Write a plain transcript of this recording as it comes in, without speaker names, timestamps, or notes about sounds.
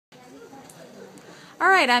All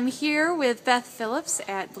right, I'm here with Beth Phillips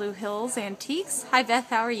at Blue Hills Antiques. Hi Beth,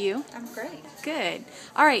 how are you? I'm great. Good.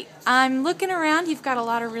 All right, I'm looking around. You've got a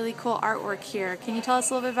lot of really cool artwork here. Can you tell us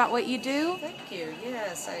a little bit about what you do? Thank you.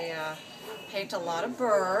 Yes, I paint a lot of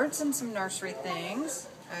birds and some nursery things.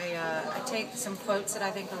 I take some quotes that I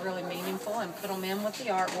think are really meaningful and put them in with the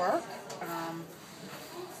artwork.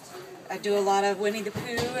 I do a lot of Winnie the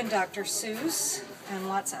Pooh and Dr. Seuss and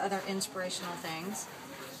lots of other inspirational things.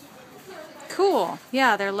 Cool.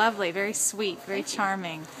 Yeah, they're lovely. Very sweet. Very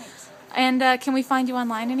charming. Thanks. And can we find you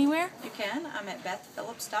online anywhere? You can. I'm at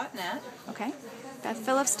bethphillips.net. Okay.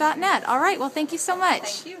 BethPhillips.net. All right. Well, thank you so much.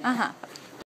 Thank you. Uh-huh.